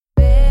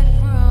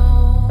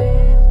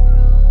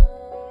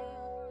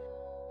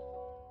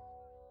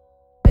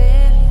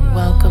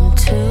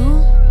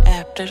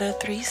After the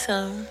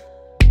Threesome,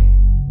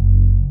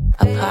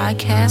 a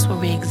podcast where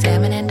we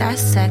examine and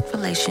dissect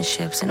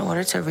relationships in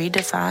order to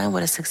redefine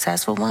what a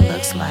successful one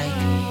looks like.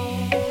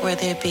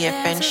 Whether it be a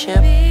friendship,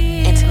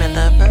 intimate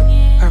lover,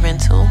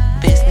 parental,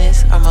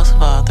 business, or most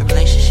of all, the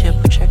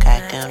relationship with your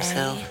goddamn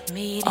self.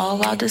 All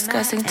while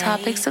discussing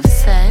topics of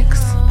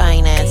sex,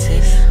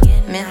 finances,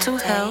 mental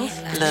health,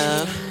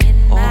 love,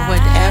 or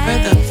whatever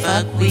the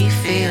fuck we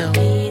feel.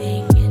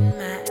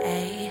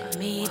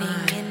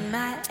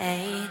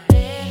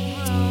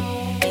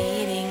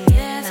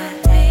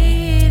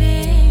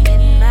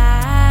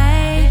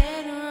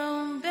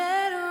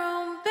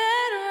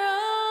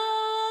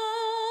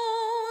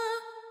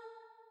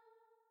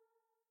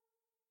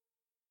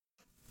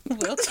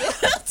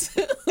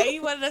 Hey,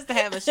 you wanted us to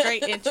have a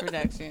straight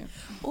introduction.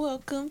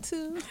 Welcome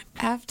to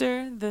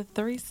After the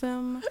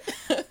Threesome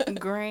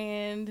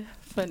Grand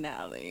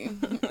Finale.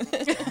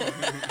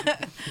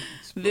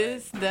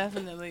 This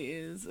definitely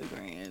is a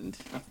grand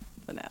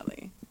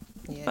finale.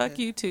 Yeah. Fuck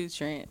you too,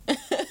 Trent.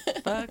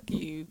 Fuck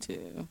you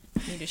too.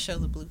 Need to show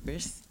the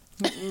bloopers.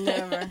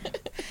 Never.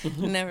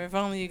 Never. If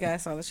only you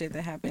guys saw the shit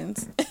that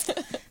happens.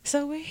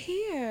 So we're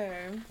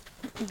here.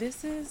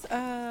 This is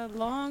a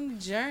long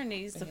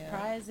journey,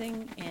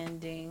 surprising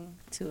ending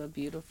to a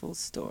beautiful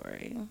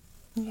story.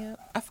 Yeah.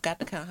 I forgot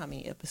to count how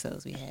many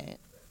episodes we had,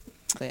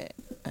 but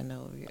I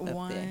know we're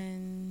up there.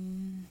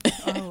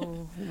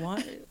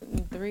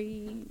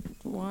 Three.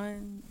 I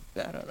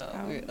don't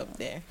know. We're up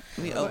there.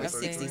 We over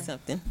 60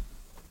 something.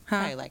 Huh?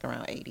 Probably like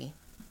around 80.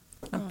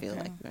 I feel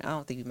like I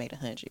don't think we made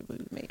 100, but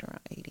we made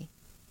around 80.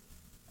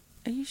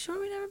 Are you sure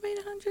we never made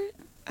 100?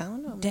 I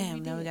don't know.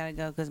 Damn, no, we gotta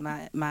go because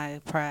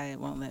my pride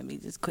won't let me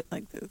just quit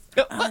like this.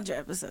 100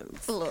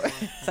 episodes. Lord.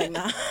 It's like,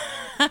 nah.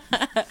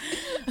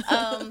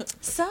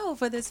 So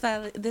for this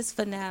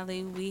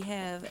finale, we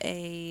have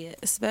a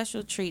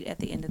special treat at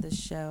the end of the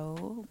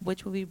show,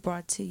 which will be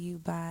brought to you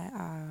by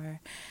our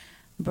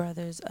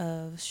brothers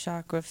of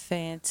Chakra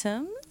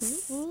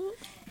Phantoms.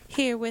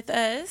 Here with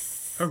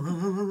us.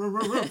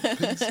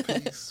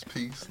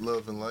 Peace,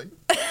 love, and light.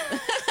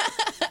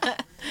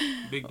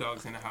 Big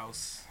dogs in the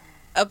house.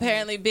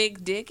 Apparently,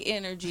 big dick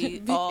energy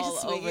all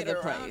over the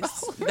around.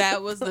 place.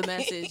 That was the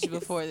message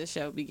before the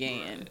show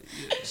began.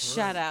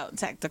 Shout out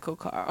Tactical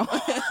Carl.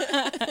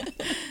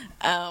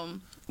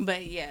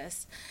 But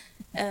yes,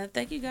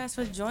 thank you guys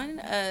for joining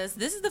us.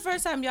 This is the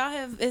first time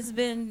it's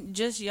been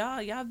just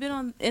y'all. Y'all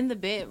been in the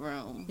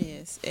bedroom.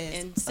 Yes.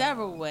 In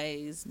several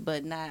ways,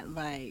 but not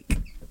like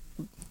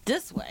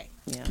this way.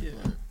 Yeah.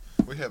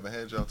 We haven't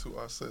had y'all to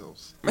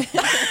ourselves. I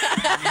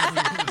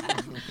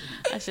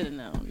should have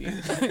known.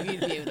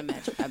 You'd be able to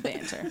match my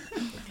banter.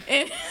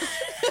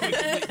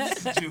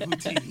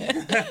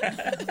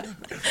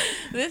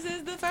 This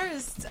is the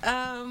first.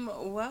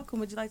 Welcome.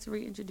 Would you like to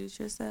reintroduce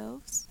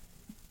yourselves?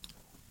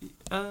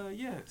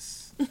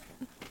 Yes.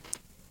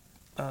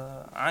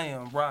 I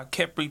am Ra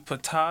Kepri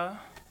Patah,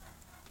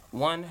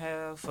 one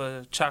half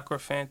of Chakra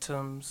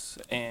Phantoms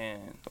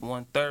and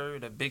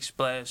 1/3 of Big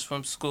Splash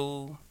from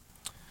school.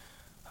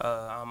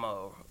 I'm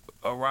a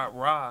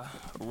Ra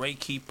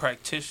Reiki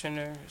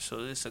practitioner,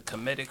 so it's a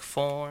comedic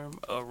form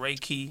of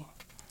Reiki.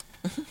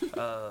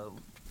 The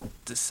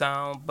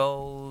sound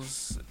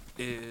bowls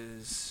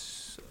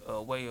is a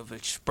way of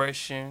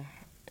expression,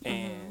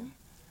 and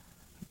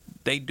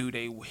they do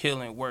their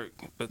healing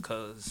work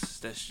because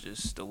that's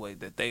just the way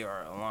that they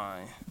are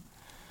aligned.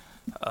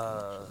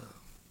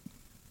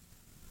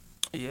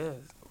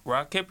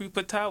 Rock Kepri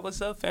Patah,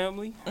 what's up,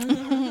 family?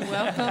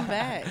 Welcome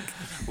back.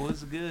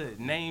 What's good?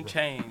 Name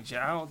change.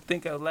 I don't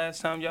think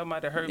last time y'all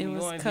might have heard me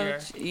on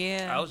Coach,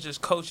 here. Yeah. I was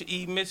just Coach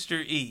E,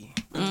 Mr. E.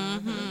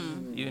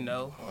 Mm-hmm. You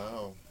know.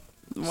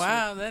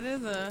 Wow, that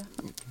is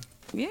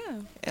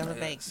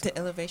Elevate. The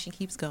elevation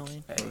keeps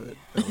going. Hey.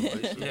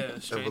 Elevation. Yeah,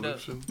 straight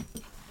Evolution.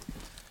 up.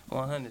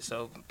 100.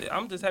 So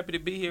I'm just happy to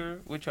be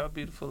here with y'all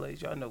beautiful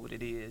ladies. Y'all know what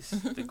it is.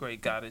 The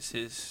great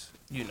goddesses,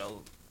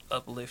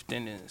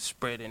 uplifting and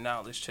spreading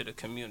knowledge to the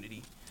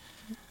community.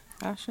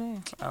 I'm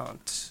sure. I'm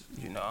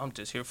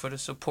just here for the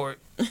support,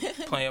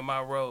 playing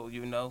my role,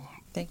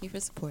 Thank you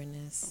for supporting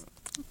us.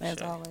 As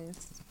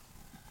always.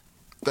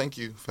 Thank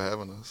you for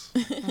having us.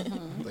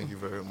 Thank you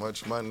very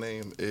much. My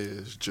name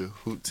is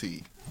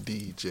Jehuti,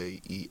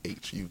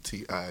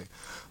 DJEHUTI,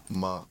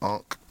 my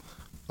Unc,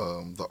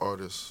 the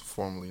artist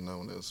formerly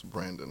known as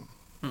Brandon,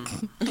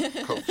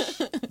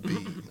 Coach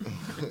B.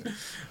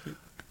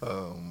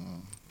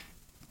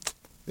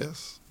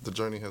 Yes, the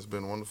journey has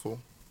been wonderful.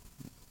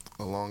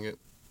 Along it,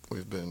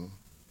 we've been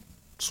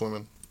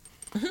swimming,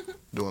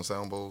 doing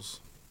sound bowls,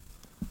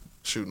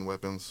 shooting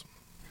weapons,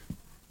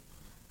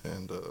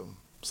 and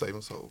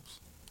saving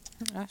souls.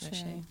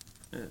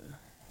 Yeah.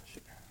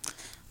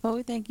 Well,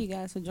 we thank you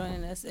guys for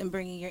joining us and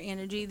bringing your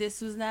energy.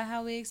 This was not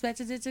how we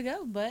expected it to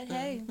go, but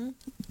hey,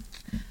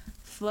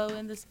 flow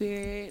in the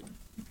spirit.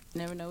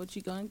 Never know what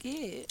you're going to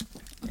get.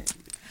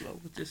 Flow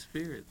with the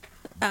spirit.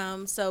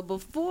 So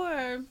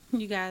before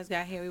you guys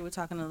got here, we were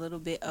talking a little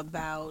bit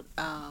about,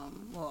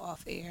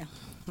 off air.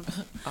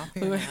 Off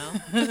here now.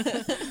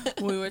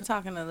 We were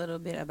talking a little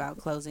bit about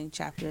closing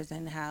chapters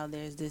and how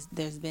there's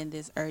been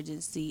this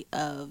urgency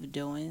of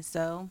doing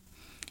so.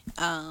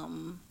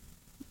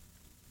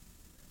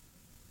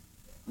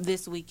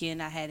 This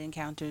weekend I had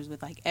encounters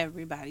with like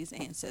everybody's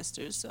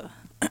ancestors, so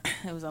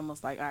it was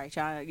almost like, all right,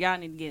 y'all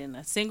need to get in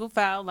a single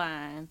file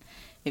line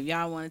if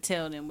y'all want to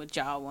tell them what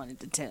y'all wanted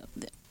to tell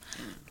them.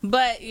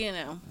 But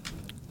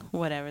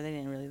whatever, they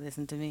didn't really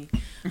listen to me.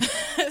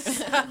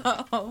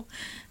 So,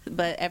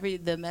 but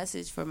the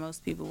message for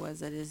most people was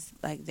that it's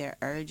like they're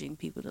urging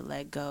people to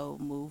let go,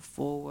 move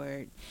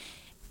forward,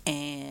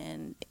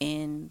 and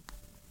end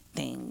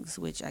things,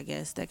 which I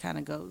guess that kind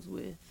of goes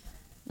with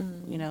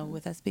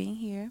with us being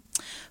here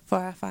for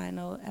our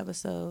final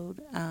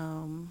episode.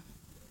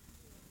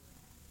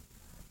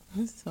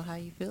 So how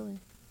you feeling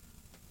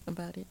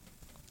about it?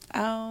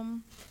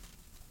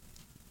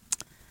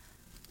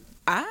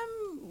 I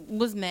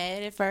was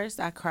mad at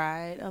first. I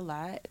cried a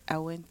lot. I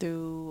went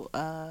through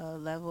a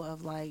level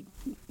of like,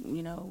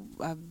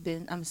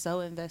 I'm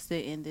so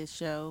invested in this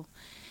show,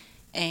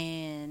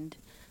 and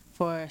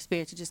for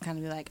Spirit to just kind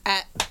of be like,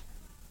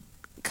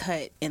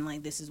 cut, and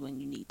like, this is when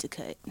you need to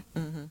cut,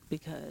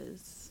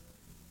 because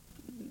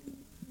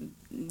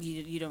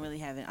you don't really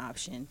have an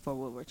option for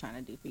what we're trying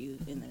to do for you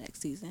in the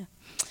next season.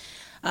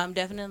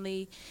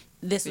 Definitely,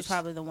 this was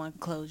probably the one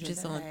closure.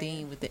 Just on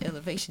theme with the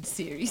Elevation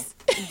series.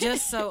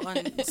 Just so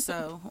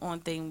on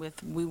theme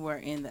with, we were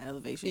in the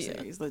Elevation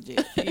series,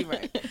 legit. You're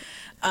right.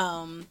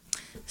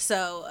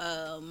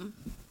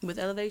 With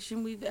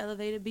Elevation, we've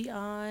elevated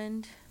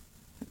beyond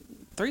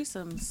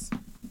threesomes,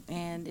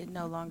 and it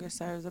no longer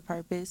serves a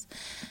purpose.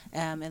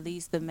 At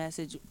least the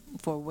message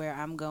for where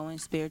I'm going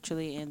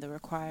spiritually and the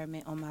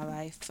requirement on my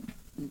life,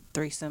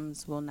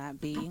 threesomes will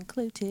not be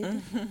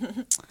included.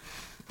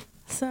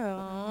 So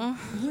not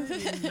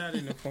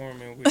in the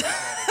form in which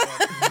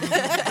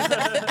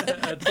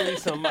a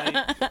threesome might,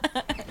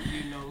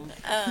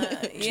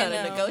 trying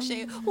to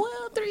negotiate.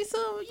 Well,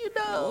 threesome,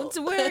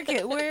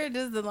 where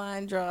does the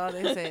line draw?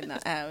 They said, no,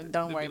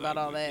 don't worry about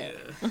all that.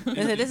 Yeah.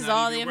 They said, this is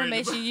all the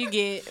information you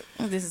get.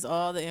 This is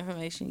all the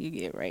information you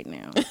get right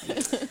now.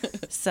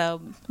 So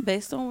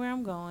based on where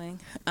I'm going,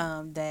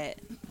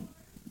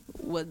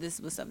 this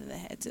was something that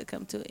had to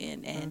come to an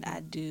end, and I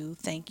do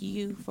thank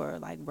you for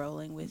like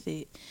rolling with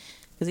it.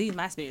 Because these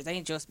my spirits, they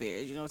ain't your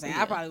spirits. You know what I'm saying?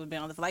 Yeah. I probably would have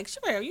been on the like,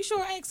 sure, are you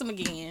sure? Ask them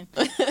again.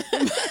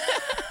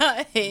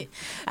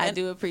 I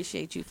do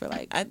appreciate you for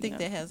like. I think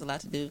that has a lot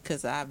to do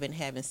because I've been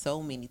having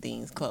so many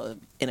things closed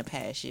in the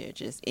past year.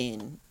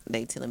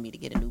 They telling me to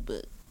get a new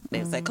book. They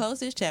was like, close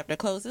this chapter,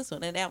 close this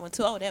one, and that one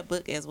too. Oh, that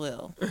book as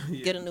well.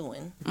 Get a new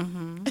one.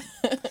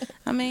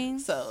 I mean,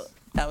 so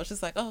I was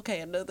just like, oh,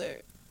 okay,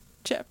 another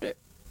chapter.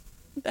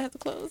 I have to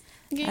close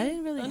again. I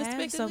didn't really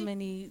have so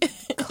many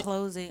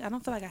closing. I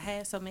don't feel like I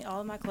had so many. All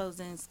of my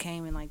closings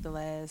came in like the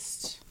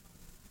last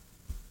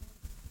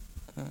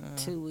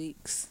 2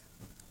 weeks.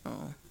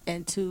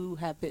 And 2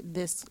 happened.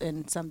 This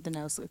and something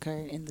else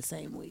occurred in the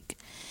same week.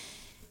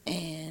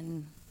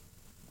 And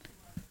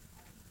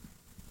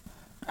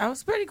I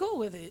was pretty cool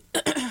with it.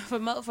 for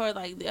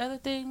like the other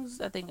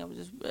things, I think I was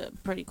just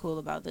pretty cool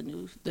about the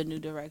new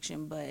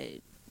direction.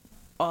 But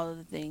all of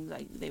the things,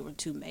 like, they were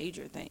 2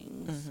 major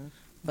things.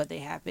 But they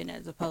happened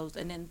as opposed.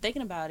 And then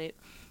thinking about it,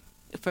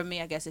 for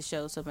me, I guess it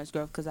shows so much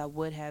growth because I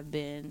would have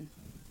been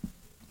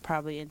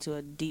probably into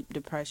a deep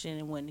depression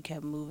and wouldn't have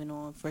kept moving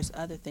on for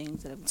other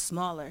things that are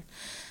smaller.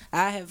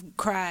 I have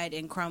cried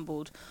and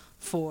crumbled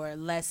for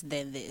less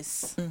than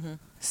this.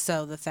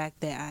 So the fact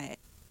that I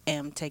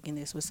am taking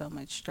this with so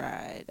much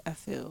stride, I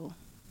feel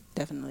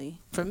definitely,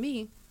 for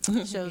me,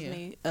 shows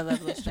me a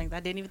level of strength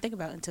I didn't even think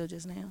about until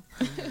just now.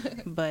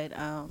 But,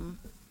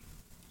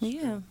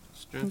 yeah.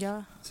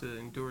 Strength to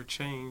endure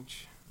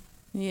change.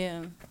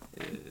 Yeah.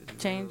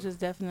 Change is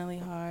definitely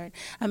hard.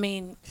 I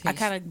mean, I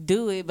kind of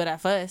do it, but I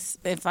fuss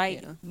and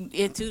fight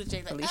into the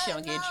change. At least you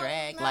don't get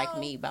dragged like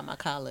me by my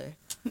collar.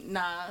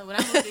 Nah, when I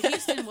moved to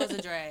Houston was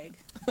a drag.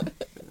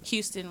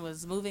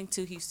 Moving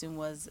to Houston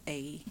was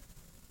a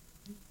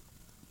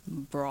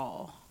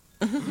brawl.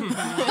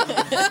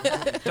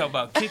 Talk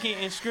about kicking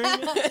and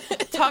screaming.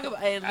 Talk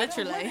about it,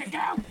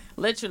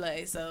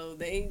 literally. So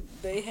they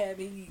had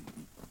me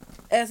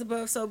as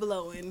above, so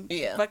below, and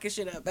fucking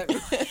shit up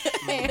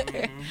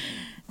everywhere.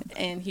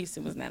 And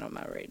Houston was not on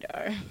my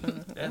radar.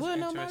 It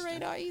wasn't on my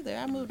radar either.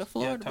 I moved to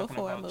Florida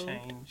before I moved.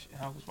 Change.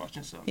 I was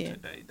watching something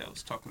today that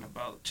was talking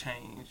about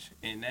change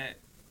and that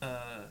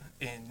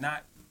and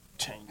not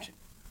changing,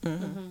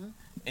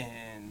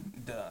 and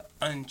the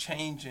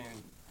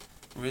unchanging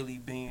really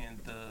being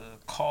the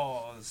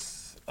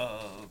cause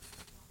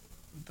of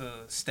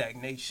the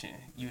stagnation.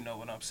 You know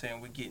what I'm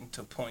saying? We're getting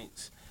to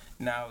points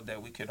now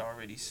that we could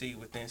already see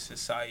within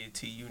society,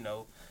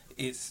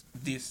 it's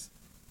this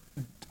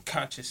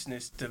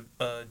consciousness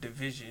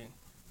division,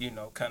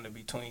 kind of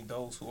between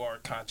those who are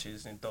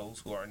conscious and those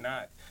who are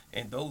not.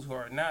 And those who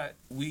are not,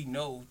 we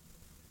know,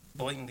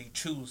 blatantly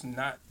choose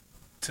not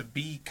to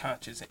be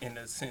conscious in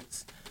a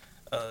sense,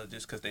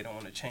 just because they don't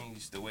want to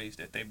change the ways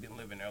that they've been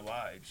living their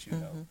lives, you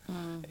know.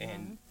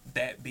 And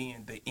that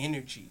being the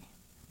energy,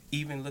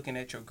 even looking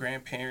at your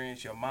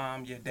grandparents, your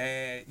mom, your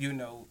dad, you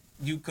know,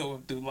 you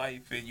go through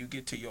life and you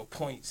get to your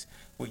points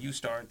where you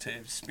start to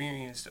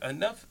experience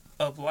enough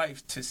of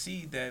life to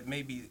see that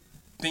maybe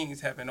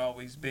things haven't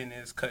always been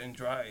as cut and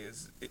dry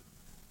as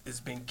it's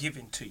been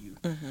given to you.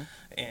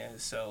 And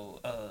so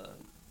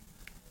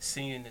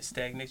seeing the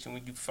stagnation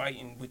when you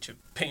fighting with your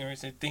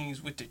parents and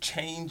things with the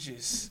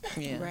changes,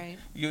 Right.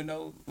 you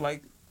know,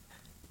 like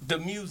the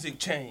music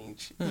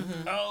change.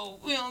 Oh,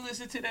 we don't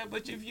listen to that,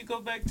 but if you go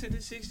back to the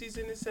 60s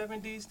and the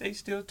 70s, they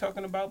still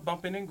talking about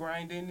bumping and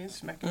grinding and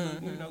smacking,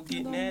 you know,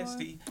 getting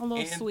nasty. A little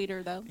and,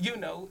 sweeter, though. You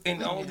know,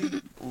 and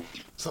only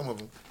Some of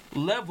them.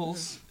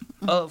 levels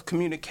of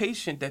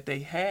communication that they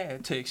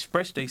had to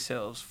express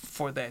themselves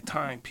for that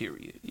time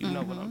period. You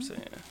know what I'm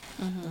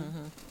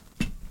saying?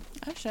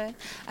 Okay.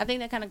 I think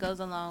that kind of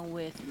goes along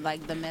with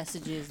like the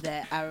messages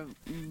that I've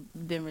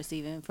been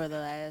receiving for the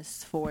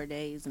last 4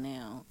 days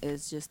now.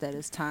 It's just that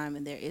it's time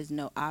and there is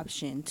no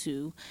option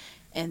to.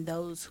 And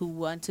those who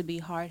want to be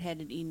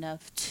hard-headed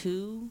enough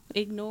to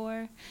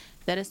ignore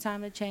that it's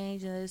time to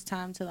change and it's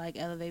time to like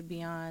elevate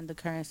beyond the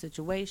current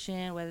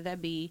situation, whether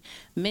that be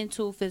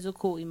mental,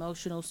 physical,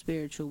 emotional,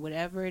 spiritual,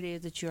 whatever it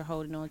is that you're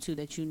holding on to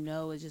that you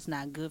know is just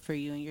not good for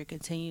you and you're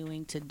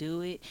continuing to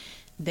do it,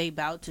 they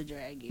about to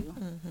drag you.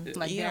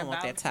 Like You they're don't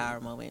want about that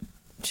tower moment.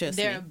 Trust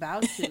they're me.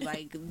 about to.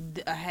 Like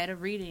I had a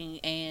reading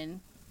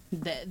and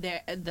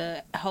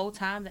the whole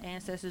time the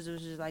ancestors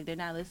was just like, they're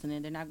not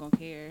listening, they're not gonna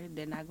care,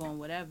 they're not going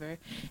whatever,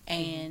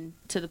 and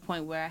to the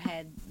point where I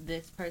had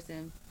this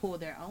person pull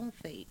their own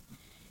fate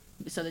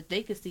so that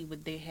they could see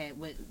what they had,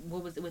 what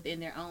was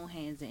within their own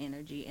hands and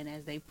energy. And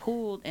as they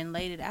pulled and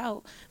laid it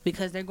out,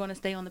 because they're going to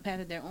stay on the path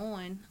that they're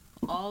on,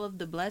 all of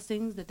the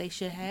blessings that they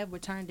should have were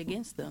turned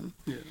against them,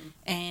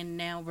 and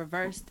now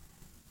reversed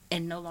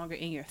and no longer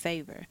in your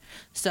favor.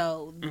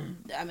 So,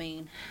 I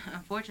mean,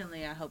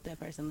 unfortunately, I hope that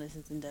person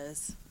listens and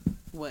does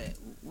what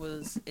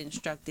was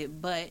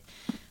instructed. But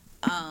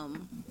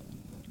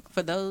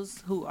for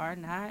those who are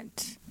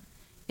not,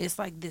 it's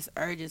like this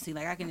urgency.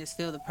 Like I can just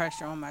feel the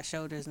pressure on my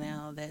shoulders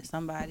now that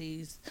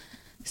somebody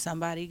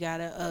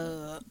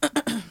gotta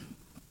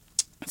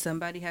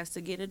somebody has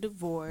to get a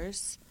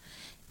divorce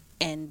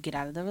and get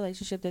out of the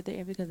relationship that they're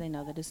in because they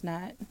know that it's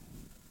not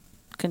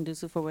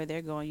conducive for where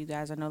they're going. You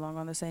guys are no longer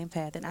on the same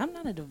path. And I'm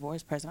not a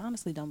divorce person. I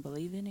honestly don't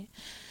believe in it.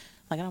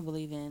 Like I don't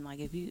believe in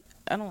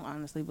I don't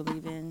honestly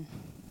believe in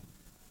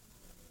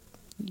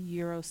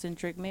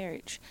Eurocentric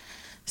marriage.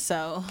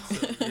 So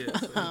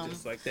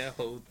just like that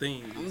whole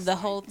thing. The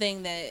whole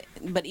thing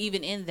but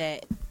even in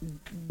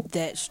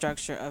that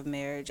structure of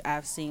marriage,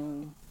 I've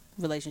seen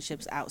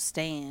relationships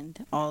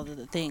outstand all of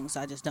the things.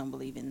 I just don't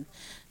believe in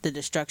the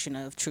destruction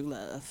of true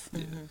love.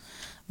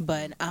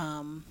 But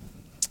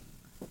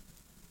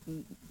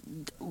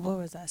what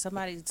was that?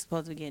 Somebody's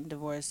supposed to be getting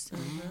divorced,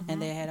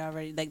 and they had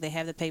already, like, they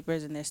have the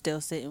papers and they're still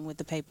sitting with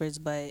the papers,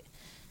 but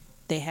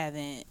they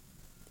haven't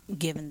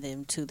given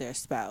them to their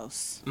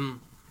spouse.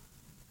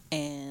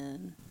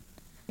 And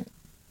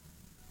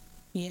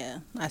yeah,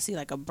 I see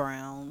like a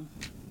brown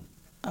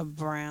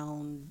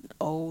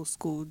old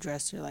school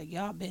dresser. Like,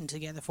 y'all been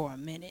together for a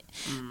minute.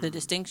 The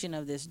distinction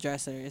of this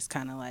dresser is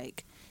kind of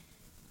like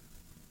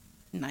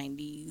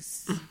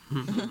 90s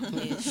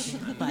ish.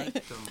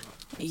 Like,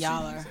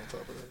 y'all are,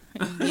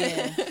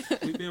 yeah,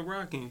 we've been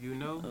rocking, you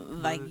know.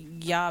 like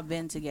y'all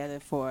been together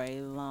for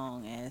a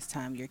long ass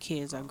time. Your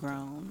kids are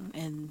grown,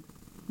 and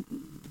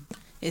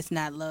it's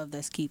not love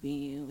that's keeping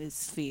you,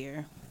 it's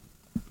fear.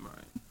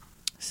 Right.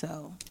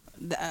 So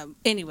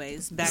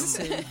anyways, back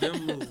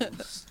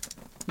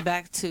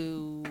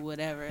to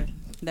whatever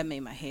that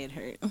made my head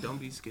hurt. Don't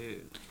be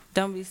scared.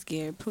 Don't be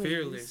scared, please.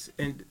 Fearless.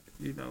 And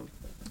you know,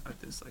 I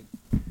just like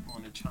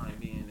want to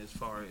chime in as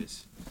far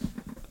as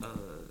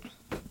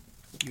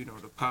you know,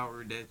 the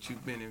power that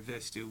you've been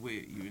invested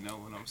with, you know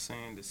what I'm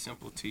saying, the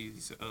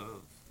simplicities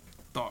of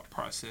thought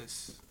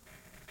process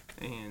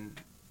and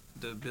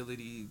the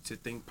ability to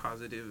think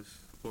positive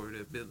or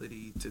the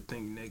ability to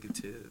think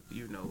negative,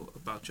 you know,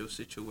 about your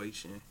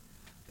situation.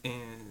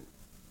 And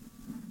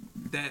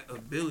that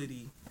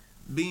ability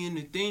being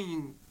the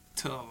thing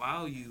to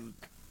allow you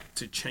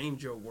to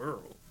change your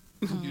world,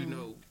 you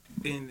know,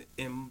 in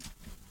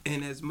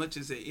as much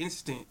as an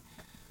instant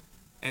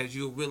as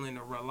you're willing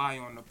to rely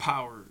on the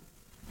power,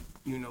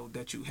 you know,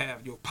 that you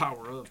have, your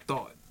power of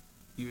thought.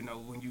 You know,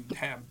 when you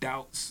have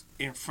doubts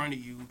in front of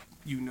you,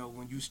 you know,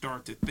 when you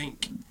start to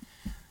think,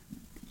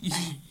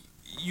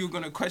 you're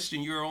going to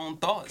question your own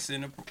thoughts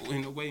in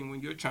a way.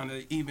 When you're trying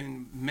to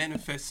even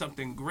manifest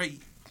something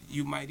great,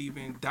 you might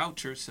even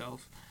doubt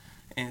yourself.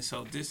 And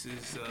so this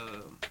is,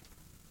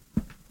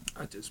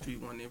 I just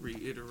want to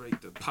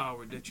reiterate the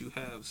power that you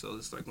have. So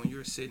it's like when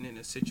you're sitting in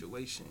a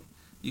situation,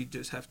 you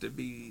just have to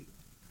be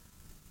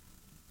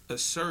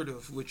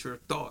assertive with your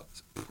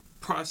thoughts,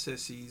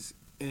 processes,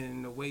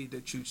 in the way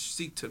that you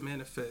seek to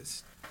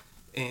manifest,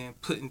 and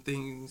keeping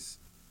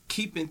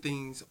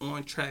things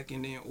on track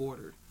and in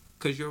order.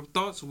 because your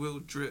thoughts will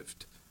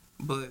drift,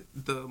 but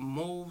the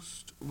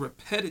most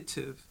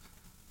repetitive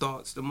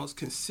thoughts, the most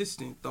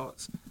consistent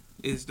thoughts,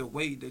 is the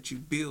way that you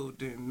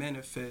build and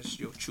manifest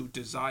your true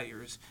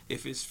desires.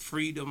 If it's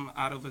freedom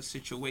out of a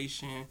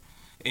situation,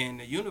 and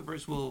the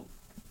universe will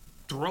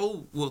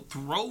throw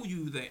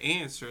you the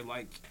answer.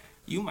 Like,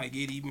 you might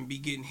even be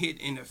getting hit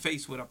in the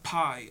face with a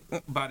pie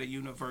by the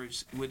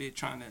universe, with it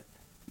trying to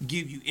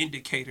give you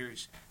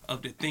indicators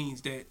of the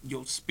things that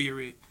your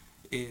spirit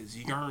is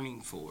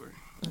yearning for.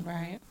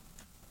 Right.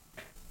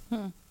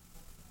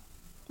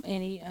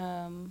 Any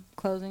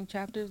closing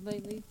chapters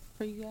lately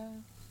for you guys?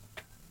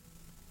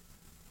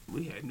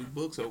 We had new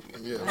books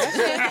open. Yeah.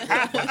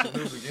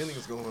 New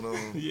beginnings going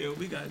on. Yeah,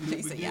 we got new They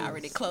beginnings. said y'all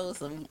already closed,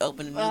 so we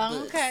open the new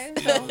books. Okay.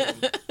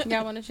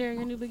 Y'all want to share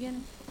your new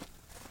beginning?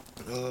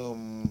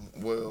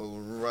 Well,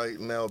 right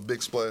now,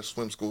 Big Splash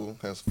Swim School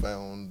has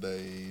found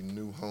a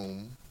new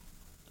home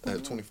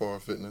at 24 Hour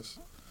Fitness.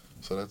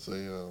 So that's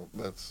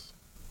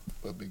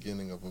a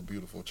beginning of a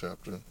beautiful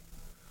chapter.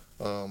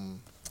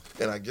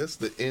 And I guess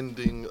the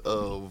ending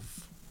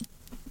of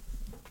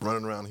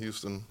running around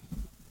Houston,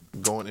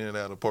 going in and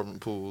out of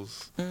apartment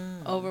pools.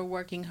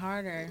 Overworking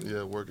harder.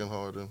 Yeah, working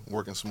harder,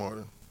 working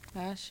smarter.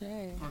 Ashe.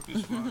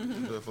 Working smart.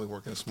 Definitely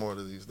working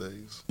smarter these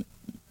days.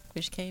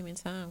 Which came in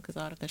time because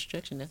all the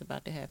construction that's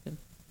about to happen.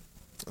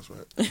 That's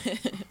right.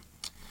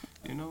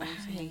 You know what I'm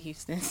I saying? hate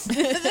Houston. He's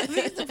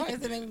the person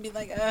that make me be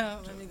like, oh,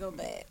 let me go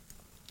back.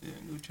 Yeah,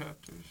 new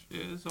chapters.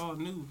 Yeah, it's all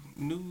new.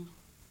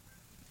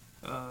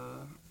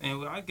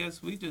 And I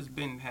guess we just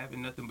been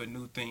having nothing but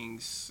new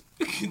things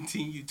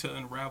continue to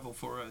unravel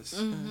for us.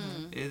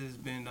 It has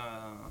been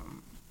a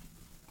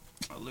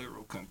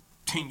literal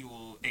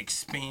continual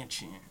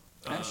expansion.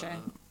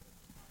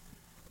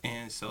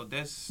 And so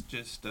that's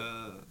just,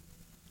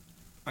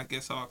 I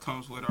guess, all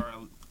comes with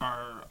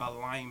our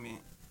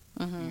alignment,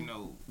 you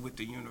know, with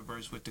the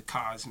universe, with the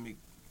cosmic,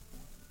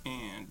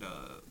 and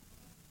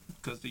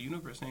because the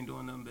universe ain't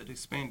doing nothing but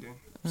expanding.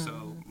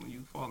 So when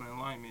you fall in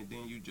alignment,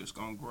 then you just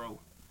gonna grow.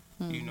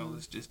 You know,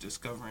 it's just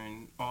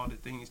discovering all the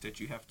things that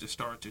you have to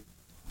start to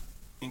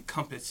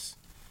encompass,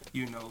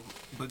 you know.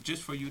 But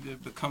just for you to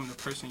become the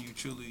person you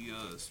truly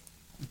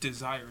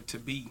desire to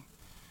be,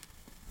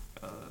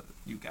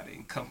 you got to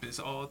encompass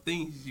all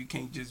things. You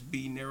can't just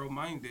be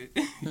narrow-minded.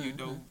 You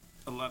know,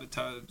 a lot of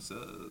times,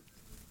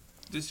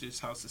 this is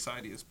how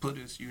society has put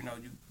us. You know,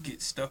 you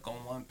get stuck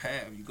on one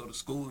path. You go to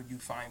school, you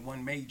find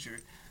one major.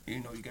 You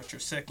know, you got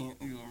your second,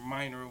 your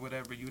minor or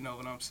whatever. You know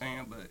what I'm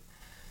saying? But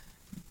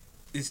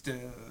it's the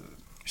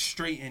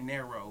straight and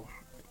narrow.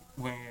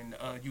 When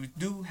you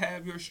do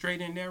have your straight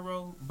and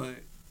narrow, but,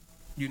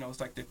 you know, it's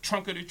like the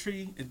trunk of the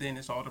tree, and then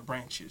it's all the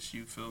branches.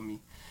 You feel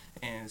me?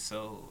 And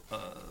so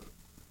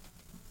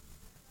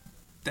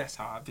that's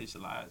how I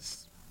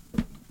visualize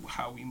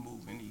how we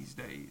move in these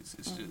days.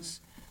 It's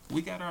just,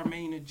 we got our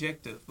main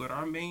objective, but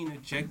our main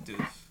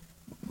objective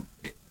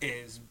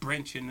is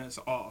branching us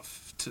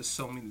off to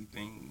so many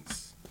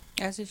things.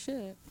 As it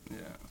should. Yeah.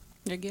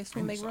 Your gifts will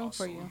And make it's room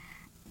awesome. for you.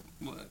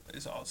 Well,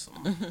 it's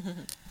awesome.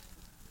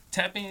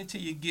 Tap into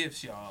your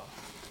gifts, y'all.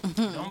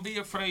 Don't be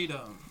afraid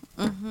of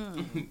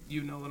them.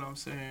 You know what I'm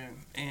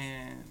saying?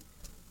 And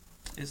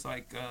it's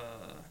like,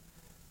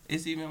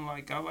 it's even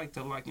like, I like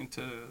to liken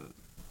to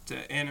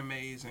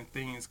animes and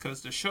things,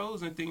 because the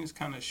shows and things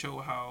kind of show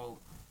how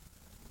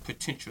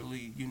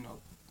potentially, you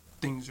know,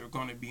 things are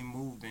going to be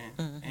moving.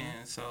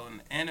 And so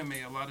in anime,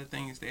 a lot of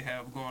things they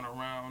have going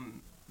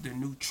around, the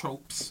new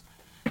tropes,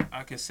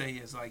 I could say,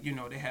 is like, you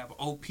know, they have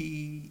OP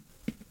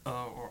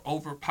or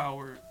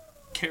overpowered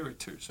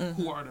characters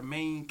who are the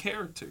main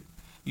character.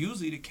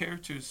 Usually the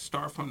characters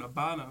start from the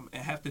bottom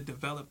and have to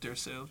develop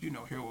themselves, you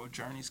know, hero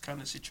journeys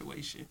kind of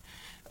situation.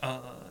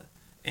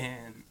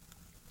 And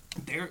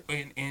they're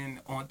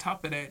and on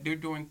top of that, they're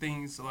doing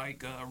things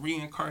like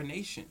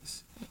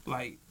reincarnations.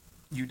 Like,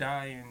 you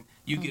die and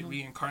you get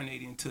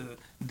reincarnated into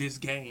this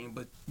game,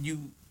 but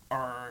you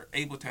are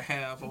able to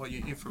have all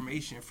your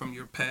information from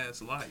your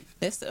past life.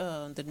 That's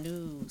the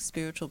new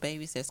spiritual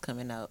babies that's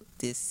coming out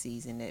this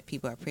season that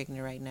people are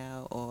pregnant right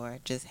now or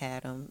just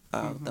had them.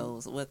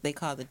 Those, what they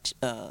call the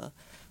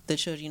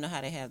children. You know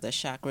how they have the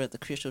chakra, the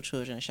crystal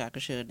children, the chakra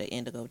children, the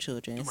indigo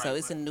children. Right, so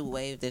it's a new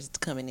wave that's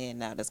coming in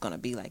now that's going to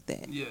be like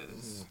that.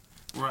 Yes,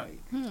 right.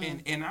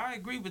 And I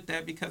agree with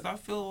that, because I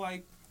feel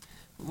like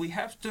we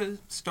have to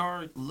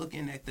start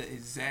looking at the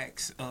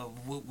exacts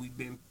of what we've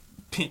been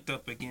pent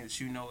up against,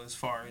 you know, as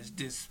far as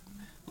this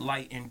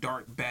light and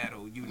dark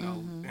battle, you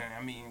know. And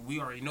I mean, we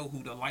already know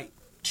who the light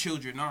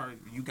children are.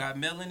 You got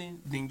melanin,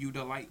 then you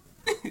the light,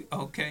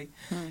 okay?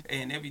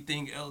 And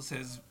everything else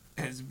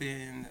has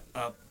been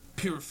a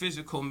pure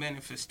physical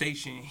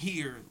manifestation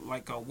here,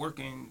 like a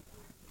working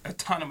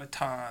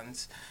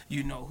automatons,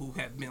 you know, who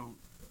have been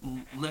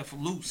left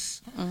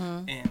loose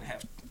and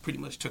have pretty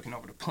much taken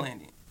over the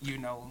planet, you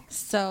know.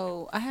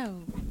 So I have,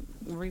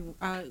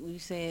 you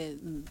said,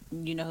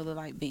 you know who the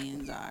light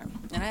beings are.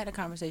 And I had a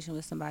conversation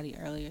with somebody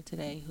earlier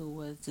today who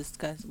was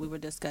we were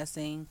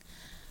discussing,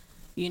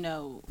 you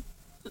know,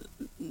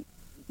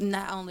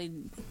 not only,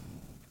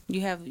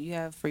 You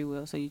have free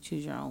will, so you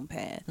choose your own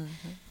path.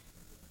 Mm-hmm.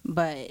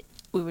 But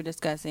we were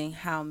discussing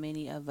how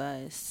many of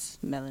us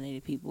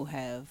melanated people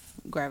have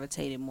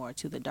gravitated more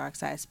to the dark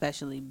side,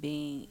 especially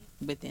being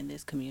within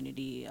this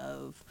community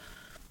of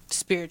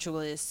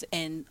spiritualists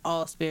and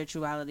all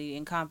spirituality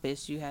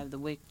encompassed. You have the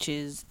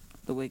witches,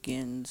 the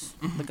Wiccans,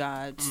 the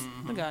gods,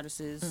 the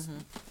goddesses,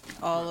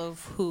 all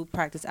of who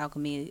practice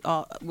alchemy,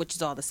 which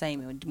is all the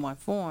same in one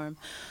form.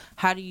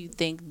 How do you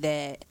think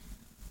that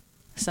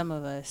some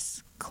of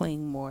us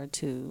cling more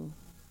to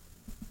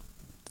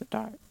the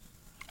dark?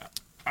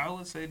 I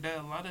would say that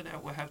a lot of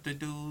that would have to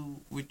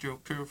do with your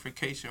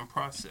purification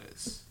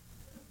process.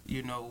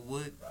 You know,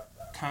 what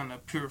kind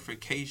of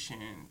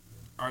purification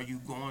are you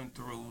going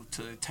through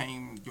to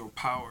attain your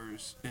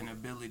powers and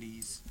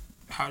abilities?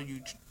 How do you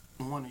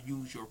want to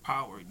use your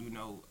power? You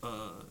know,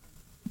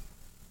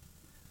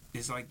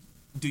 it's like,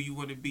 do you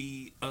want to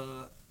be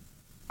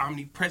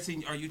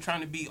omnipresent? Are you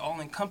trying to be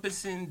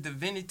all-encompassing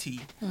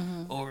divinity?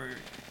 Or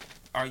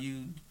are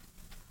you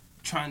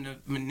trying to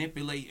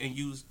manipulate and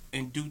use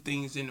and do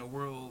things in the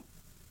world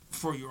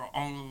for your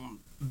own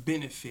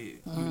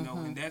benefit, you know?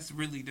 And that's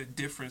really the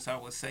difference. I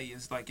would say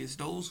is like, it's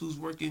those who's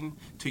working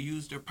to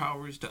use their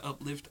powers to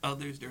uplift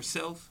others, their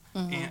self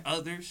and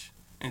others,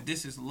 and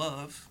this is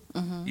love,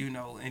 you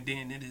know. And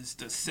then it is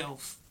the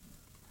self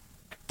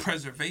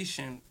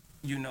preservation,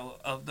 you know,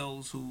 of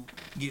those who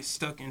get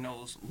stuck in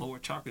those lower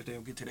chakras. They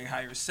don't get to their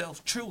higher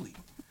self truly.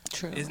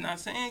 True. It's not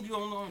saying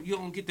you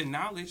don't get the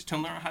knowledge to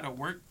learn how to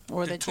work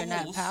Or the that tools.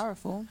 you're not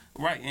powerful.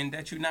 Right, and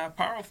that you're not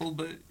powerful,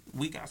 but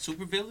we got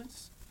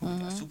supervillains, we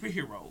got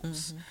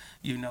superheroes,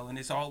 you know, and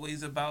it's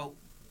always about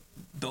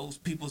those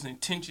people's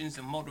intentions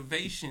and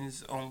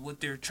motivations on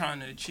what they're trying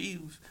to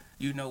achieve,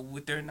 you know,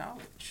 with their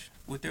knowledge,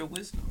 with their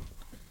wisdom.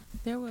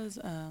 There was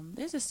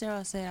there's a serial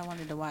I said I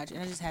wanted to watch,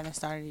 and I just haven't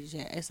started it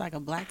yet. It's like a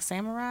Black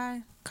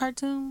Samurai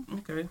cartoon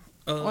Okay.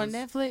 on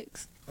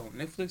Netflix. On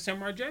Netflix,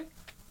 Samurai Jack?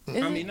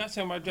 Is I it? mean, not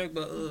Samurai Jack,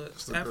 but the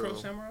Afro girl.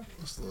 Samurai?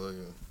 It's like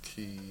a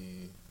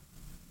key.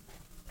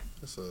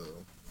 It's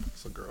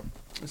a girl.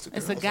 It's a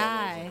That's all it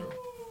guy.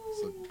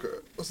 It's a girl.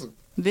 It's a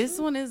This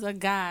one is a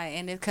guy,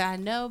 and I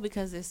know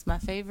because it's my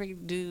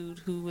favorite dude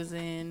who was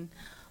in,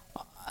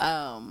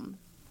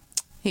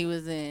 he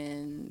was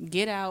in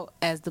Get Out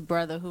as the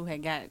brother who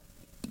had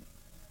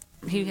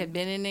he had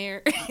been in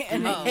there.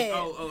 And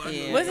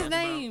yeah. what's his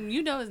name?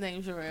 You know his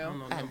name,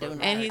 Sherelle. I do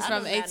not. And he's I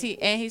from do not-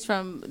 and he's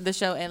from the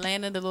show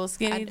Atlanta, the little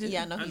skinny. dude.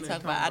 Yeah, I know who you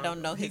talking about. I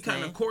don't know his He's kind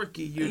name. of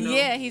quirky, you know?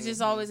 Yeah, he's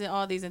just always in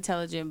all these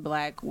intelligent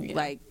black,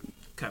 like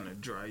Kind of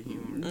dry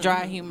humor.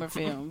 dry humor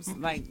films.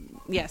 Like,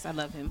 yes, I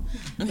love him.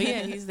 But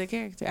yeah, he's the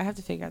character. I have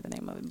to figure out the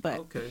name of it. But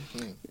Okay.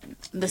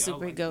 the I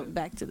like go that.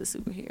 back to the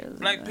superheroes.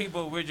 Black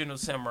people, original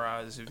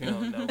samurais, if you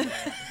don't know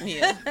that.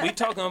 Yeah. We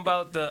talking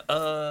about the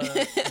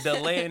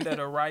land of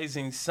the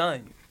rising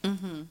sun.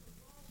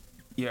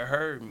 You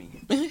heard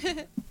me.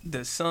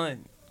 The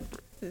sun.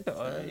 All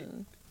right.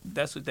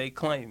 That's what they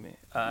claiming.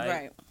 All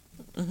right.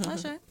 Right.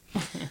 Okay.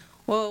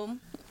 Well,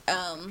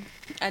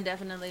 I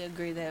definitely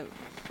agree that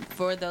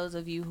for those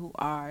of you who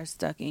are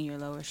stuck in your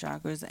lower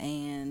chakras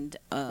and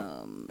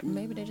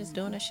Maybe they're just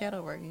doing a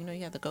shadow work. You know,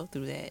 you have to go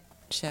through that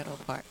shadow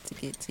part to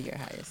get to your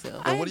higher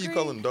self. I And what do you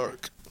agree. call them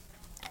dark?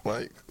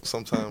 Like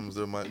sometimes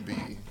there might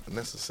be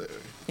necessary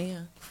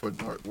Yeah. for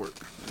dark work.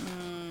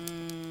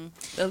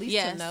 At least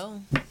Yes. to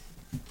know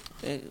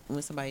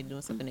when somebody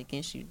doing something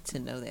against you, to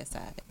know that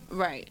side.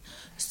 right.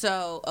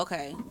 So,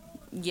 okay.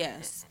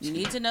 Yes, you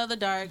need to know the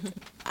dark.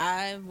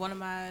 One of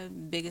my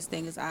biggest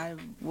things is I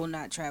will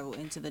not travel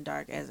into the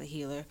dark as a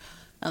healer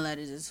unless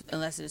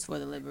it is for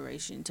the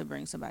liberation to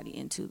bring somebody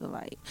into the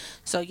light.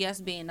 So yes,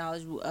 being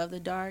knowledgeable of the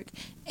dark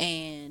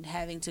and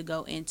having to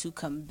go in to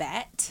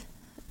combat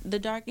the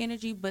dark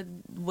energy. But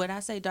when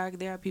I say dark,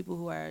 there are people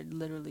who are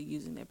literally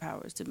using their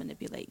powers to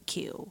manipulate,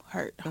 kill,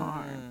 hurt,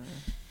 harm,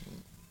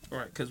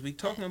 Right, because we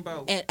talking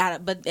about...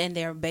 and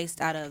they're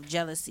based out of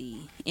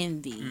jealousy,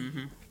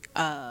 envy.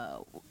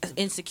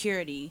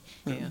 Insecurity.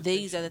 Yeah.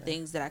 These are the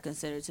things that I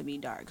consider to be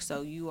dark.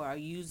 So you are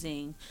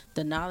using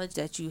the knowledge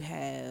that you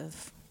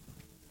have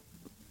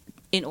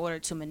in order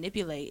to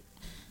manipulate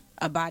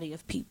a body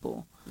of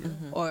people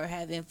or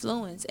have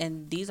influence.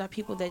 And these are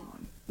people that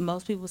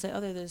most people say,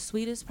 oh, they're the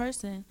sweetest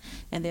person,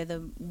 and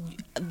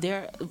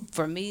they're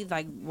for me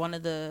like one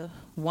of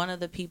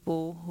the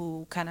people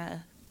who kind of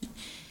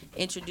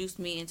introduced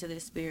me into the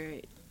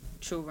spirit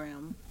true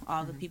realm.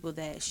 All the people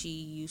that she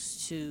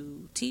used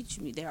to teach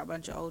me, they're a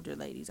bunch of older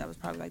ladies. I was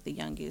probably like the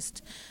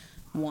youngest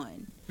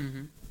one.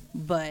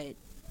 But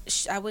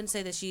I wouldn't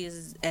say that she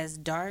is as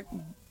dark,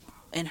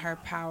 and her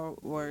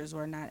powers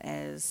were not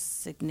as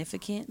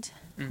significant.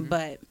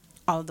 But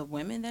all the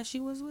women that she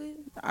was with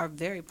are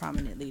very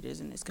prominent leaders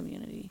in this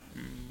community,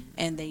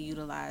 and they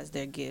utilize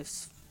their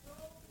gifts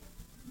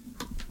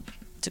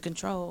to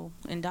control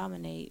and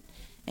dominate.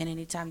 And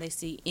anytime they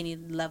see any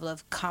level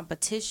of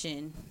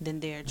competition, then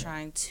they're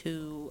trying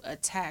to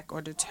attack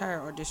or deter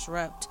or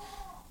disrupt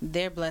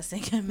their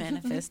blessing and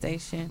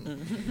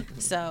manifestation.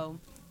 So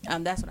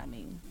that's what I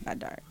mean by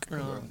dark.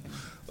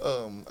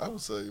 I would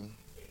say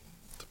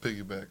To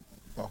piggyback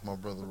off my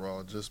brother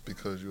Raw, just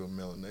because you're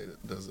melanated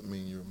doesn't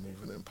mean you're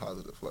moving in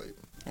positive light.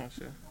 Oh,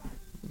 sure.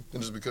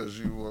 And just because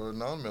you are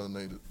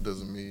non-melanated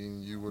doesn't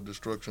mean you were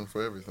destruction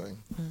for everything.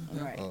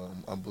 Right.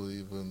 I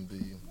believe in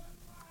the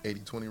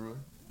 80-20 rule,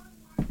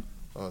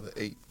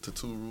 the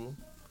 8-2 rule.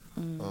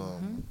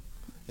 And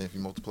if you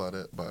multiply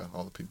that by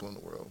all the people in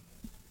the world,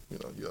 you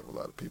know, you have a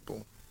lot of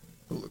people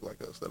who look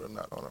like us that are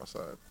not on our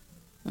side.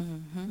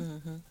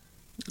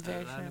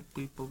 Very a lot true. of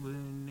people,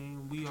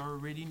 and we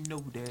already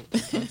know that.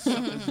 Them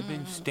suckers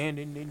been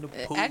standing in the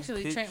pool.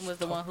 Actually, pit Trent was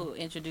the one who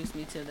introduced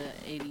me to the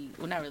 80.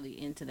 Well, not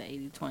really into the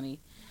 80-20,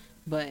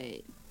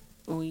 but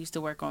when we used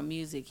to work on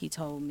music, he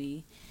told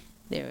me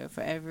there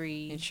for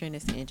every. And Trent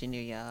is the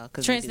engineer, y'all.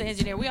 Trent's the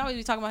engineer. We always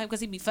be talking about him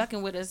because he be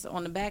fucking with us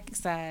on the back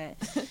side.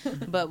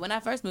 But when I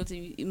first moved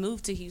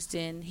to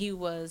Houston, he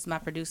was my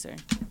producer.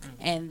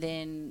 And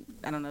then,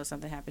 I don't know,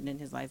 something happened in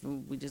his life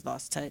and we just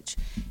lost touch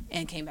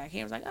and came back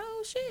here and was like,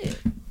 oh, shit.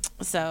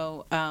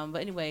 So, but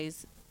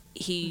anyways,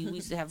 we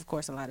used to have, of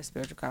course, a lot of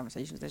spiritual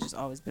conversations. That's just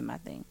always been my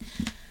thing.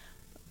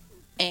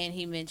 And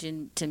he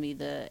mentioned to me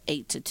the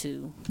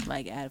 8-2.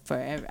 Like,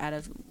 out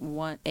of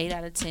 8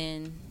 out of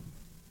 10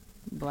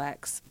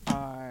 blacks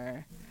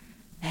so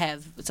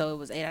it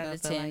was 8 out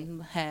of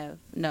 10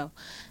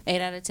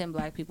 8 out of 10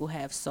 black people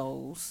have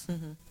souls,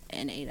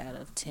 and 8 out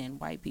of 10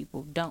 white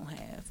people don't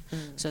have.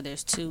 So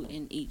there's 2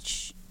 in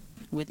each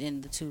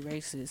within the 2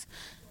 races.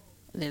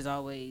 There's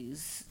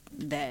always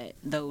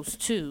those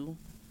 2.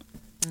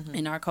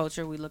 In our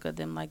culture, we look at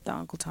them like the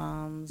Uncle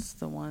Toms,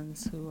 the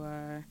ones who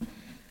are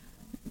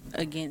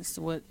against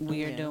what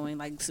we are doing,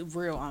 like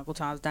real Uncle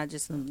Toms, not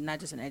just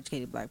an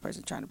educated black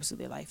person trying to pursue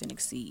their life and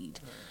exceed,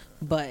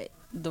 but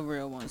the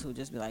real ones who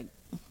just be like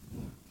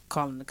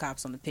calling the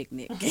cops on the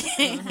picnic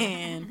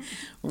and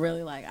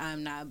really like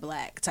I'm not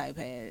black type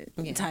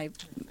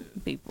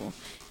people.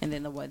 And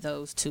then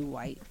those 2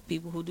 white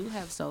people who do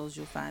have souls,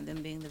 you'll find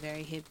them being the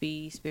very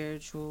hippie,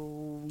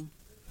 spiritual,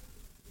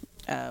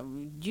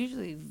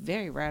 usually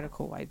very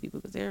radical white people,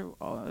 because they're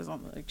always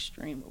on the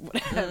extreme or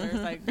whatever. It's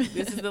like,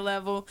 this is the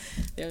level.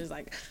 They're just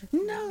like,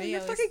 no,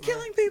 you're fucking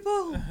killing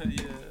people.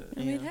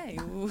 I mean, hey,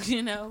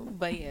 you know.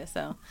 But yeah,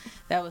 so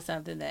that was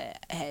something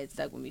that had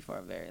stuck with me for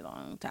a very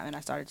long time, and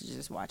I started to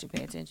just watch and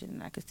pay attention,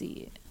 and I could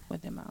see it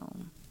within my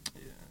own.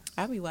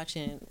 I'll be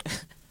watching,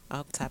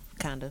 off top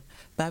kind of,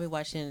 but I'll be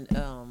watching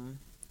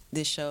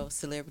this show,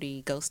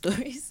 Celebrity Ghost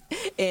Stories,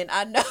 and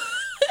I know.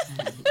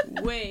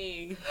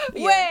 Wait.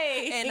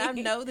 And I've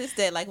noticed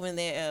that, like, when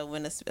they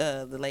when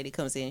the lady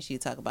comes in, she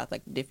talk about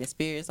like the different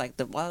spirits, like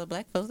all the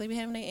black folks, they be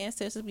having their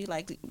ancestors be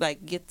like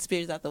get the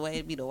spirits out the way.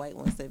 It'd be the white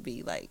ones that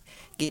be like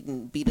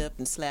getting beat up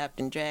and slapped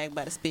and dragged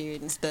by the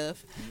spirit and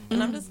stuff.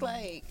 And I'm just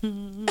like,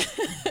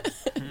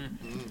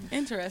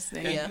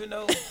 interesting. And you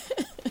know,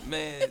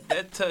 man,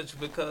 that touched,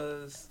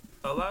 because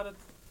a lot of,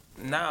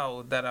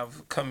 now that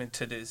I've come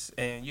into this,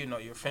 and you know,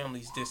 your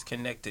family's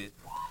disconnected,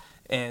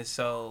 and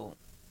so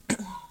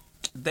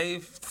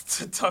they've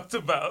talked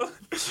about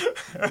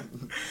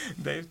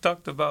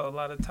a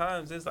lot of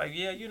times, it's like,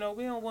 yeah, you know,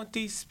 we don't want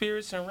these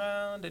spirits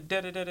around,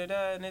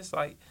 and it's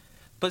like,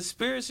 but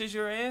spirits is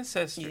your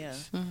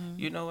ancestors. Yeah.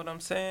 You know what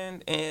I'm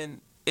saying? And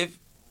if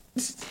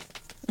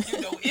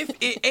if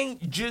it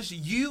ain't just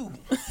you,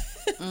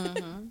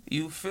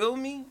 you feel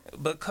me?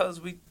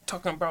 Because we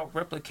talking about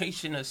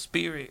replication of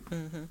spirit,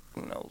 you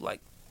know,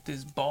 like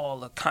this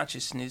ball of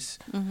consciousness,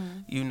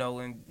 you know,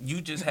 and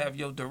you just have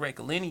your direct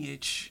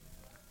lineage,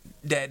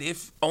 that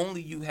if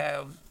only you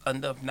have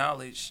enough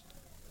knowledge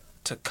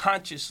to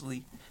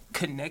consciously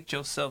connect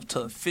yourself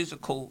to a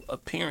physical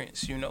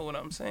appearance, you know what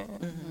I'm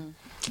saying?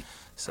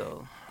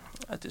 So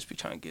I just be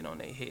trying to get on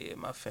their head,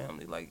 my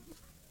family, like,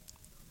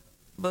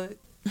 but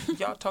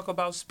y'all talk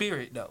about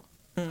spirit though,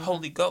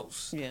 Holy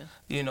Ghost,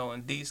 you know,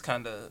 and these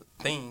kind of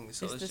things.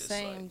 So It's the just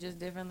same, like, just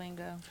different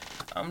lingo.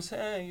 I'm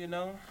saying, you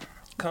know,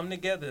 come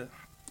together.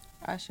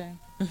 Ashe.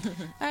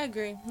 I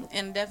agree.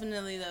 And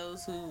definitely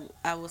those who,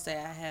 I will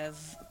say,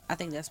 I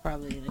think that's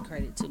probably the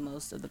credit to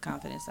most of the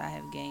confidence I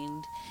have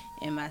gained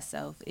in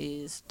myself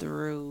is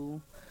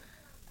through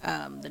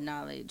the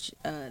knowledge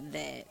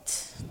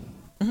that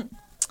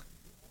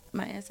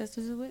my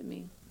ancestors are with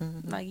me.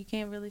 Like, you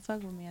can't really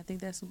fuck with me. I think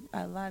that's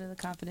a lot of the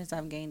confidence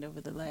I've gained over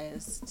the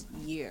last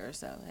year or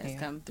so has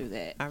come through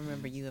that. I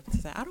remember you up to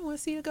say, I don't want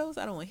to see the ghost,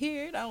 I don't want to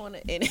hear it, I want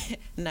to, and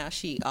now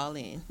she all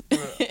in.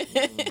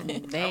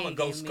 I'm a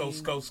ghost.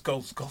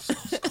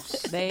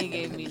 They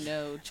gave me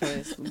no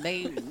choice.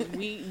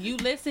 You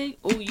listen.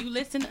 Oh, you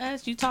listen to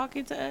us. You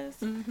talking to us.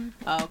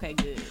 Oh, okay,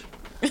 good.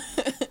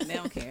 They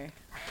don't care.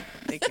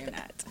 They care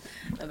not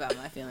about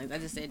my feelings. I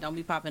just said, don't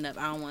be popping up.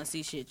 I don't want to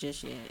see shit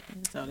just yet.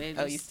 So they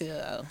just, You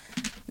still?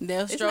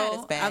 They'll It's stroll. not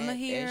as bad I'm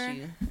here. as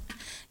you.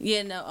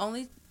 Yeah, no.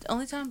 Only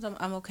times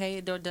I'm okay.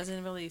 It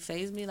doesn't really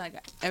faze me. Like,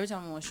 every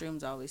time I'm on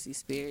shrooms, I always see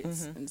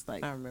spirits, and it's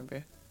like I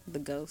remember the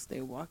ghosts.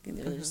 They're walking.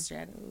 There's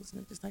shadows,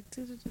 and it's just like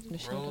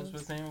Worlds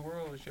within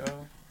worlds,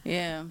 y'all.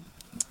 Yeah.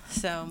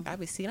 So I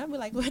be seeing. I be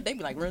like, what? They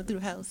be like running through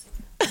the house.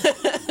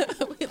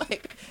 We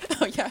like,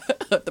 oh yeah,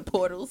 the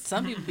portals.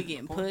 Some people be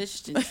getting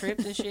pushed and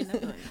tripped and shit. And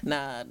I'm like,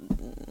 Nah, I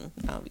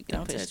don't be getting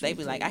Don't touch pushed. They me,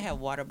 be like, I please. have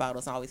water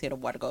bottles. I always hear the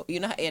water go. You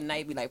know, at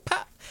night be like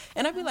pop,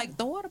 and I be like,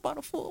 the water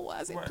bottle full. Why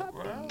is it popping?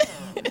 Right.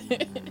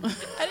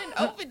 I didn't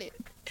open it.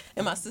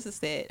 And my sister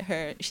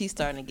said she's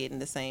starting to get in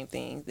the same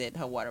thing, that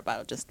her water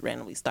bottle just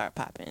randomly start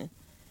popping.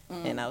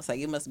 And I was like,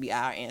 it must be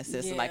our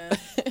ancestor, like,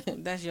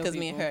 That's your because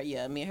me and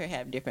people. me and her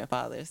have different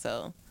fathers,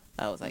 so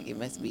I was like, it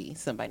must be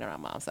somebody on our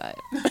mom's side.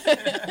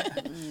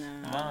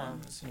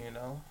 Moms, you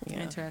know.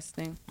 Yeah.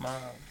 Interesting. Mom.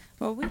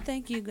 Well, we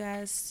thank you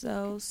guys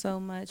so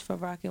much for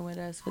rocking with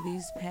us for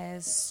these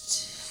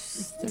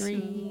past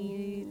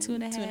two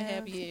and a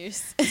half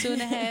years.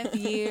 2.5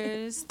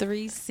 years,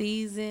 3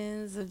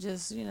 seasons of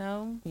just,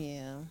 Oh,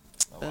 Yeah.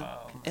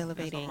 wow.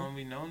 Elevating. That's how long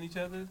we known each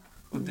other?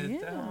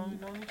 That how long we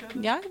known each other?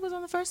 Y'all was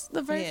on the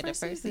very Yeah, the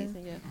first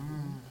season. yeah.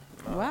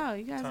 Wow,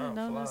 you guys have Time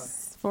known flies.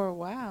 us for a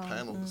while.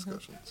 Panel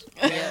discussions.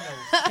 Yeah.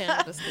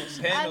 Panel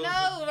discussion. Panels.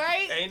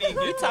 right? Ain't even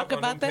We get talked talk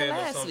about on that them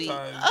panels last week.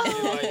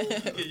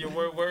 sometimes. You get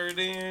your word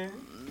in.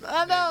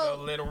 I know.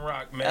 Go let them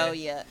rock, man. Oh,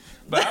 yeah.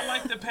 But I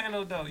like the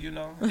panel, though, you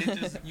know. It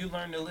just, you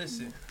learn to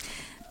listen.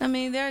 I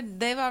mean,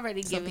 they've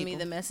already Some given me people.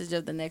 the message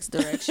of the next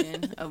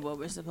direction of what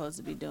we're supposed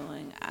to be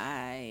doing.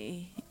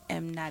 I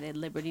am not at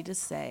liberty to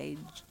say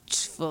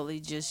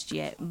fully just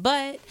yet,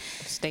 but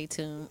Stay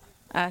tuned.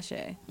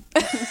 Ashe.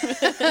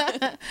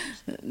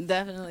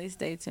 Definitely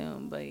stay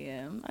tuned. But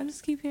yeah, I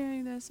just keep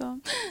hearing that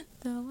song.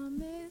 Though I'm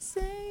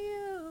missing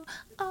you,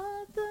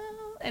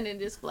 although, and then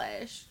just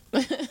flash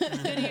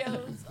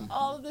videos,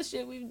 all of the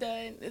shit we've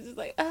done. It's just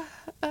like,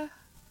 I'm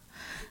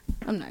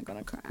not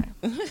gonna cry.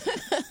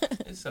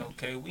 It's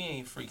okay. We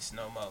ain't freaks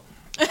no more.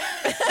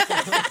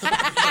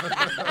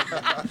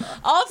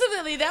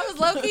 Ultimately, that was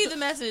low key the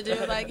message. It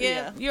was like,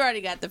 Yeah. you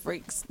already got the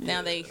freaks.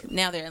 Now they're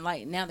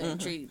enlightened. Now they're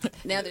intrigued.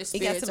 Now their You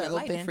got spirits some are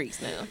enlightened open.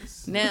 freaks now.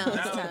 Now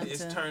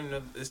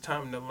It's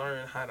time to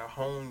learn how to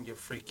hone your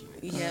freakiness.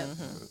 Yeah.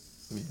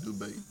 Me do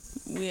bait.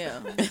 Yeah.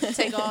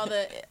 Take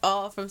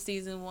all from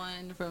season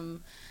 1,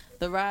 from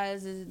the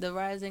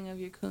rising of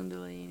your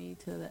kundalini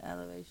to the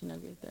elevation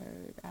of your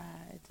third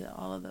eye, to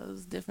all of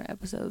those different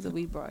episodes that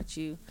we brought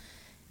you.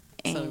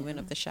 So we went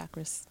up the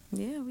chakras.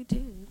 Yeah, we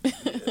did.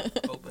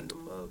 Open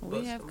them up. We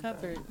bust have them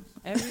covered down.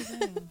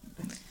 everything.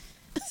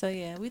 So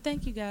yeah, we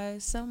thank you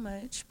guys so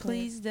much.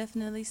 Please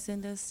definitely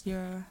send us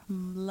your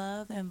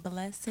love and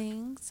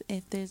blessings.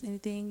 If there's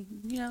anything,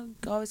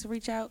 always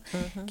reach out.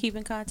 Keep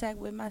in contact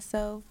with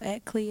myself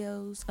at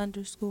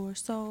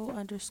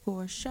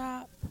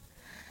Cleo's_soul_shop.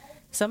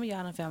 Some of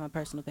y'all done found my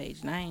personal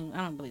page, and I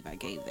don't believe I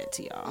gave that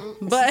to y'all.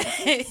 But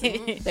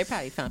They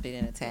probably found it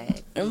in a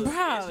tag. Look,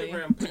 probably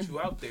Instagram put you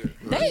out there.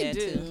 they Yeah,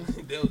 do.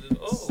 They'll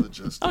just,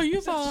 Suggested. Oh,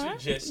 you follow her?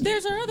 Suggested.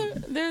 There's her other.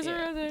 There's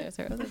her other.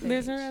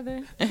 There's her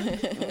other.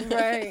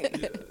 Right.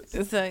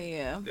 Yes. So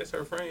yeah. That's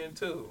her friend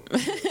too.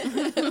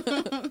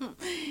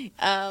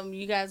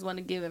 You guys want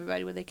to give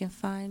everybody where they can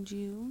find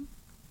you?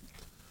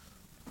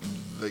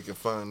 They can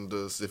find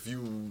us if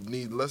you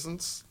need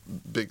lessons.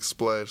 Big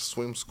Splash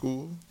Swim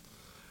School.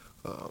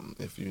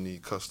 If you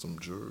need custom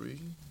jewelry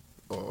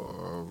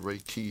or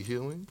Reiki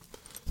healing,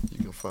 you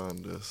can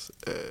find us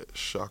at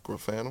Chakra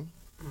Phantom.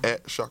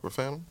 At Chakra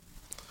Phantom.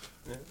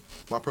 Yeah.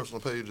 My personal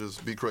page is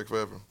Be Correct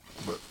Forever,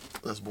 but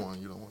that's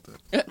boring. You don't want that.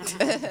 Right,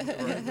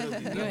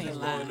 really,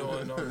 nothing's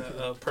going on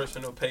the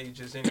personal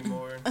pages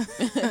anymore.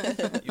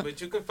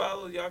 But you can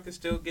follow. Y'all can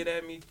still get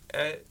at me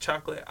at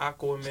Chocolate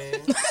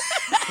Aquaman.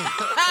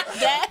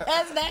 That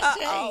has not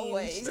changed.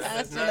 Always.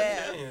 That's not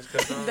changed,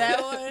 'cause,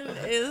 That one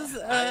is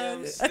I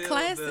am a still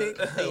classic.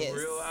 the Yes.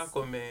 real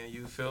Aquaman.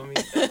 You feel me?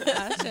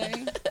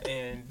 Ashe.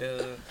 And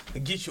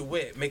get you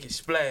wet, make it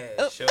splash.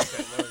 Oh. Okay, no,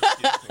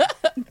 excuse me.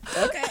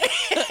 Okay.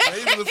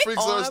 Even the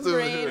freaks are On still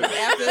brand here.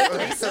 after the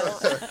threesome.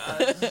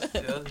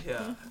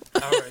 Yeah.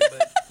 All right,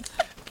 but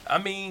I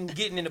mean,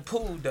 getting in the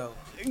pool though.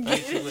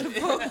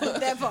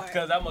 That part.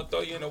 Because I'm going to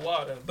throw you in the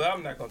water, but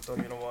I'm not going to throw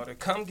you in the water.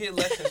 Come get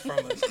lessons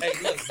from us. Hey,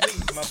 look,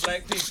 please, my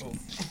black people,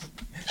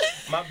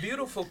 my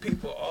beautiful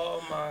people,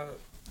 all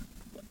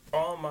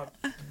my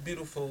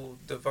beautiful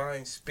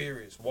divine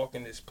spirits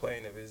walking this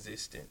plane of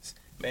existence.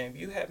 Man, if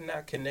you have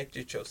not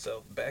connected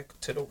yourself back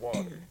to the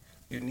water,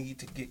 you need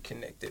to get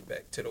connected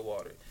back to the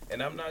water.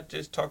 And I'm not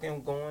just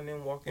talking going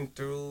and walking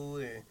through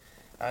and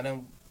I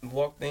done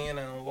walked in,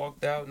 I done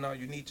walked out. No,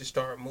 you need to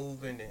start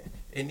moving, and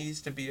it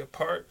needs to be a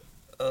part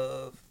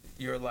of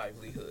your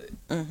livelihood.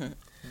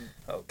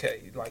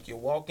 Okay, like you're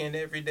walking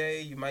every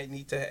day, you might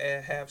need to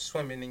have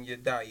swimming in your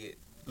diet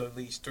at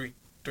least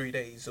three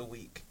days a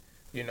week.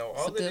 You know, all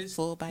It's a of good this.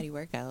 full body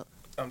workout.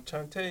 I'm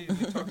trying to tell you,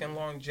 we're talking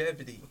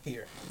longevity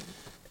here,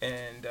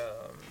 and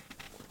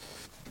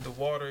the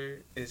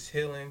water is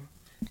healing.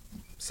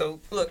 So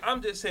look,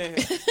 I'm just saying,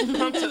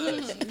 come to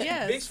us.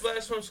 Yes. Big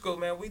Splash Swim School,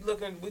 man. We're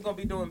gonna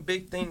be doing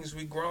big things.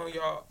 We growing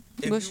y'all.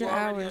 If What's you your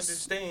already hours?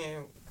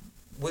 understand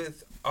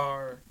with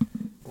our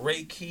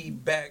Reiki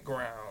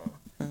background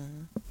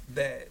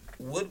that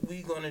what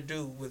we gonna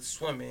do with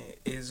swimming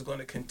is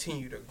gonna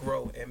continue to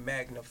grow and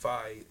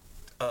magnify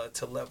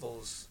to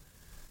levels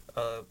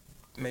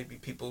maybe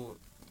people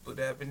people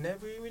that I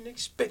never even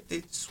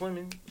expected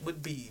swimming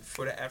would be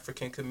for the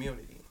African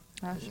community.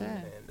 Sure.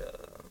 And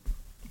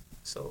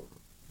so,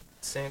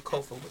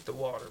 Sankofa with the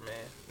water, man.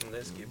 And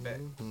let's get back.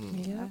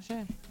 Yeah.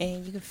 Sure.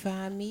 And you can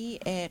find me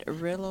at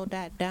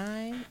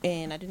Rillo.dime.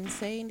 And I didn't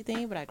say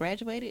anything, but I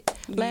graduated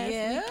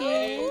last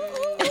weekend.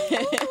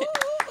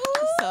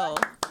 So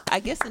I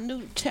guess a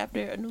new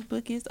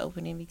book is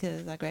opening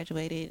because I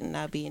graduated and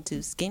I'll be into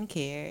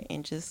skincare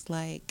and just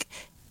like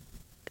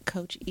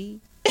Coach E.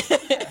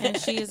 And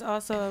she is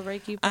also a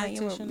Reiki I am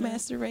practitioner. a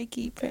master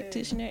Reiki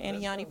practitioner and a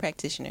Yanni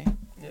practitioner.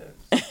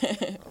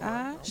 Yes.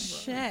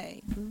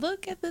 Ashe.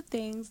 Look at the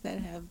things that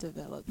have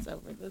developed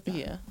over the time.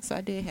 Yeah. So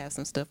I did have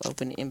some stuff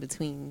open in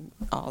between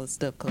all the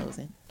stuff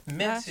closing.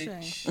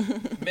 Message.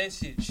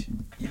 Message.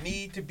 You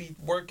need to be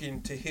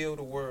working to heal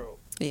the world.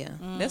 Yeah.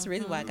 That's the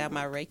reason why I got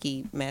my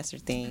Reiki master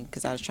thing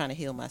because I was trying to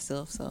heal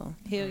myself. So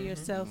Heal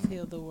yourself,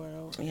 heal the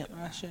world. Yep.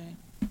 Ashe.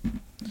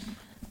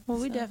 Well,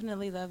 we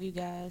definitely love you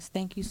guys.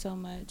 Thank you so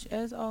much.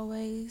 As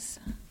always,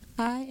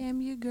 I am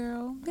your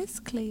girl, Miss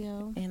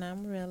Cleo. and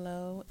I'm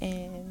Rillo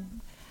and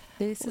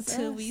This is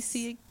until us. we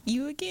see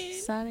you again.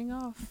 Signing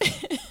off.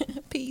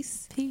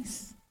 Peace.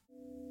 Peace.